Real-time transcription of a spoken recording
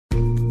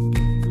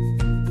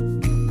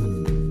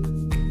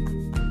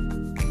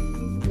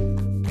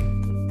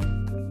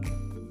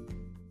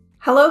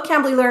Hello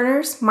Cambly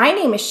learners, my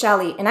name is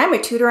Shelly and I'm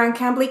a tutor on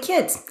Cambly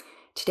Kids.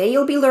 Today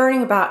you'll be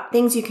learning about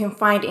things you can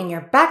find in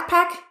your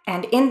backpack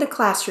and in the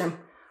classroom.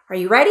 Are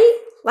you ready?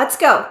 Let's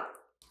go!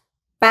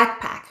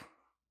 Backpack.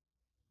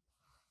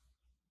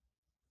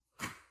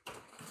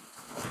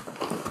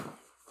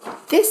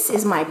 This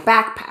is my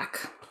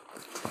backpack.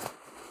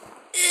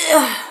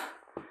 Ugh.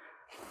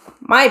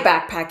 My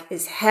backpack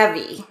is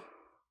heavy.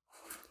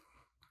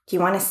 Do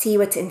you want to see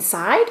what's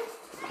inside?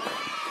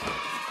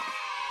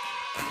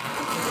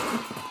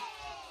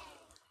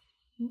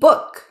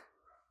 Book.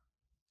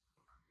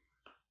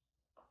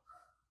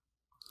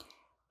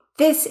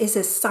 This is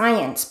a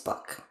science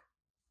book.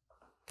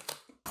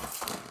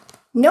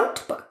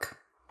 Notebook.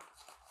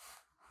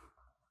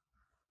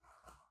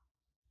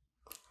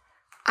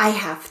 I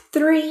have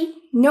 3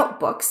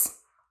 notebooks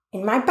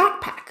in my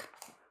backpack.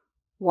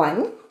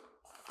 1,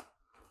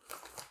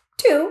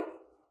 2,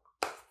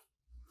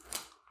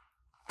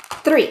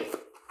 3.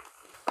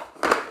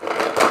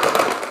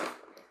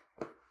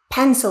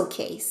 Pencil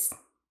case.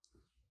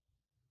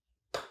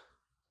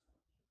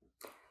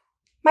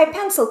 My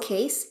pencil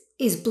case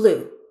is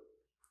blue.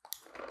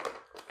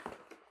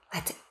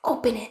 Let's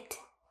open it.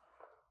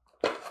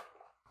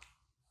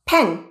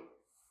 Pen.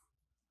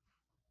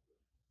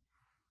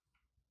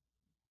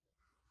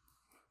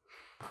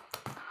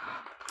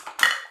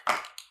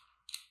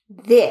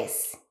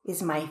 This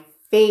is my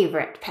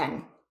favorite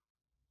pen.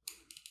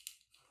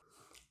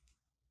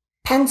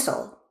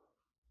 Pencil.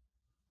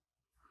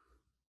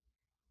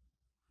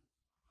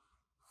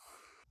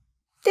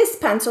 This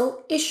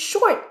pencil is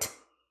short.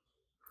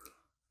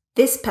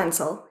 This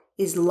pencil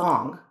is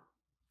long.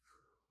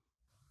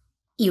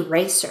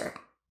 Eraser.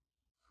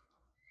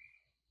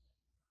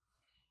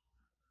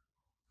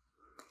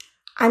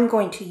 I'm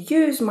going to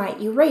use my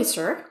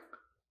eraser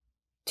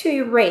to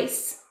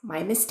erase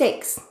my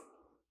mistakes.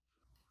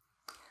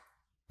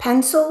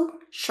 Pencil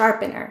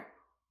sharpener.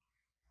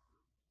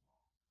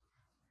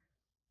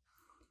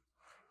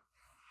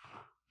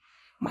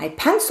 My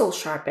pencil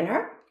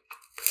sharpener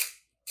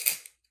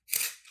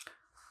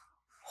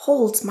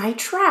holds my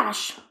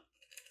trash.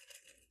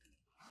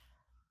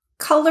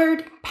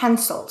 Colored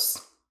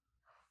pencils.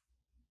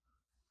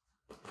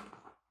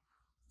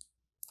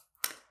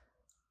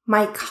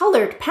 My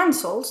colored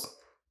pencils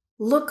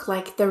look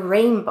like the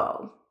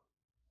rainbow.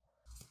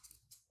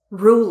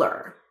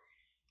 Ruler.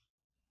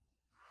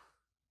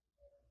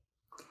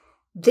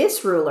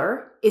 This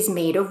ruler is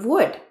made of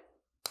wood.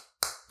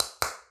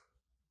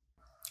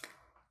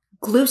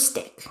 Glue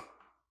stick.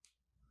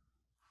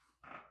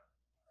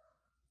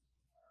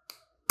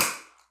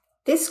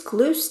 This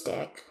glue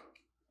stick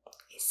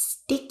is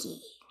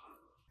sticky.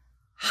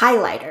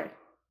 Highlighter.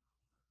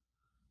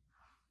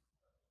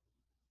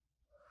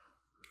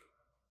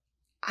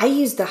 I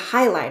use the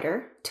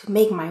highlighter to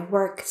make my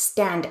work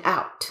stand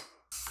out.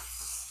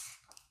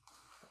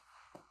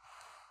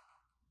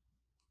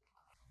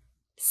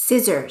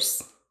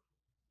 Scissors.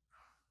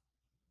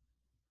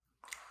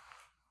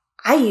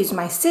 I use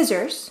my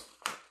scissors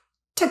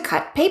to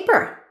cut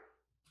paper.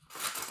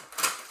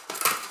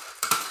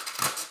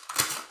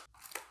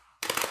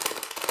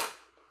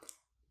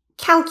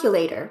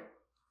 Calculator.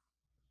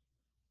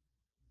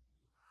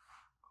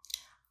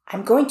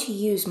 I'm going to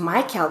use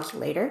my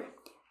calculator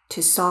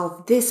to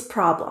solve this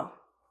problem.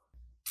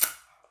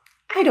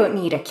 I don't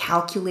need a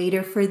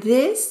calculator for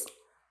this.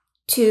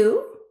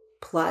 2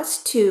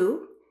 plus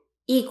 2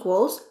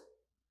 equals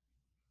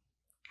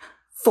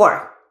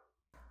 4.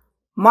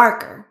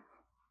 Marker.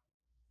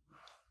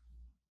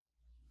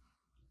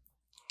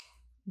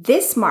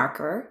 This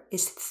marker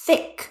is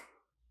thick.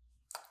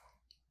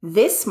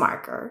 This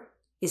marker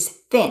is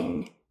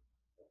thin.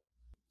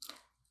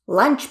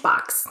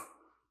 Lunchbox.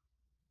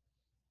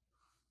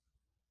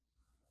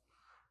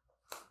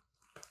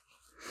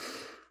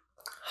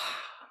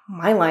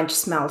 My lunch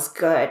smells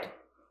good.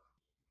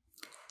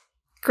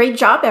 Great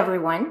job,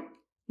 everyone.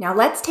 Now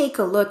let's take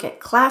a look at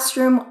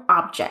classroom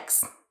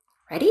objects.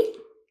 Ready?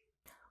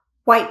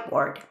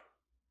 Whiteboard.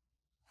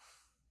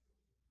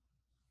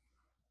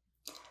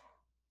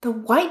 The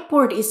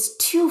whiteboard is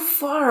too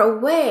far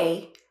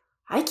away.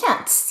 I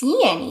can't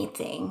see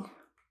anything.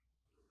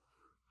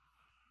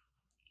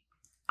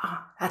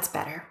 Ah, that's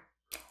better.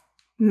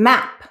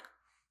 Map.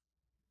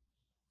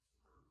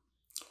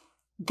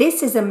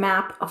 This is a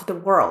map of the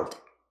world.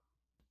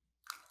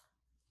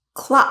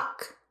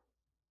 Clock.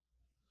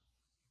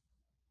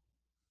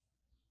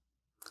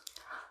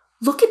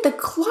 Look at the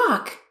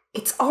clock.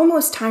 It's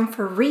almost time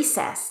for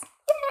recess.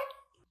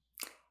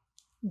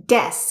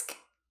 Desk.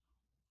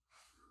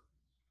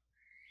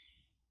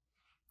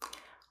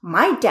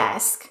 My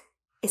desk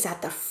is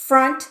at the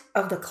front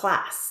of the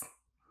class.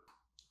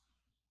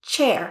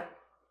 Chair.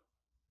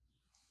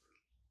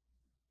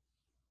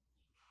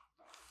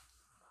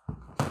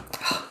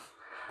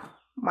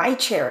 My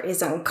chair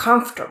is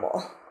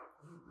uncomfortable.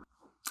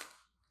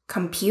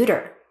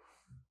 Computer.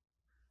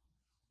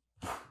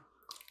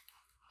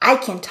 I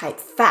can type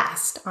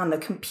fast on the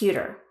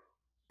computer.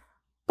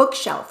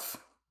 Bookshelf.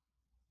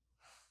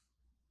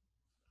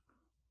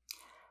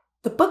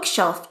 The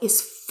bookshelf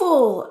is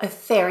full of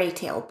fairy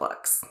tale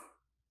books.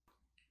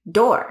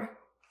 Door.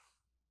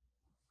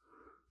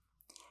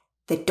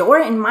 The door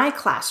in my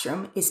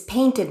classroom is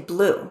painted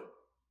blue.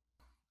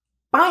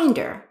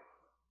 Binder.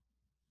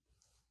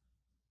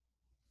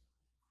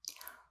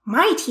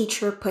 My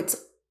teacher puts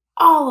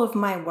all of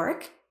my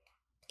work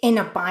in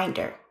a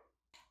binder.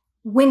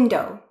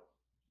 Window.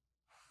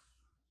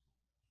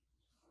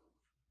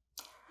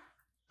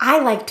 I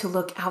like to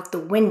look out the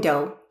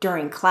window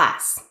during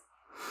class.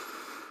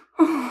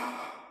 Shelly,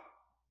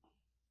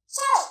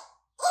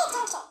 pay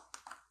attention.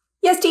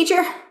 Yes,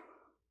 teacher.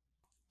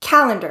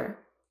 Calendar.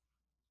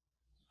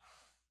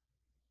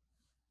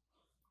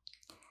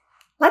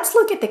 Let's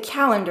look at the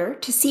calendar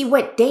to see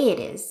what day it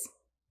is.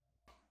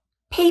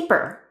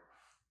 Paper.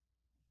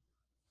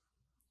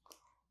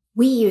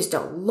 We used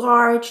a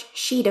large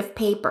sheet of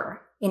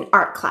paper in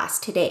art class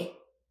today.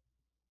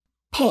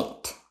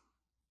 Paint.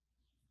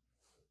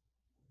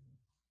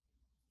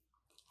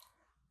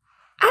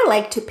 I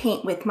like to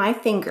paint with my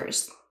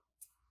fingers.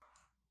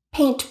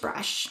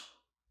 Paintbrush.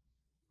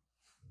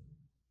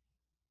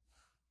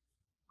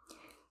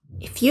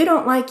 If you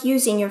don't like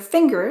using your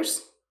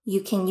fingers,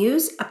 you can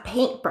use a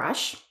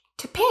paintbrush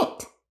to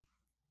paint.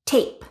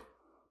 Tape.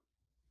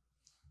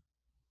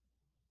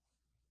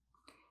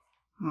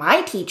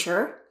 My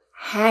teacher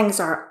hangs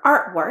our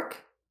artwork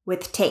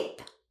with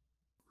tape.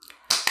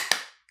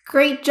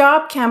 Great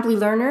job, Cambly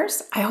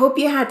learners. I hope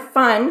you had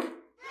fun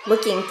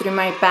looking through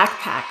my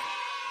backpack.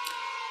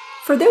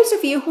 For those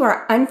of you who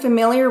are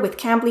unfamiliar with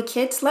Cambly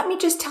Kids, let me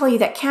just tell you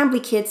that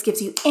Cambly Kids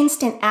gives you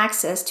instant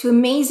access to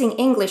amazing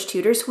English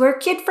tutors who are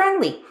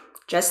kid-friendly,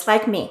 just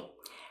like me.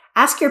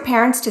 Ask your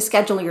parents to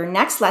schedule your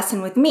next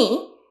lesson with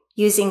me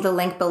using the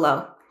link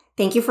below.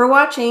 Thank you for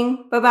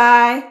watching.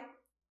 Bye-bye.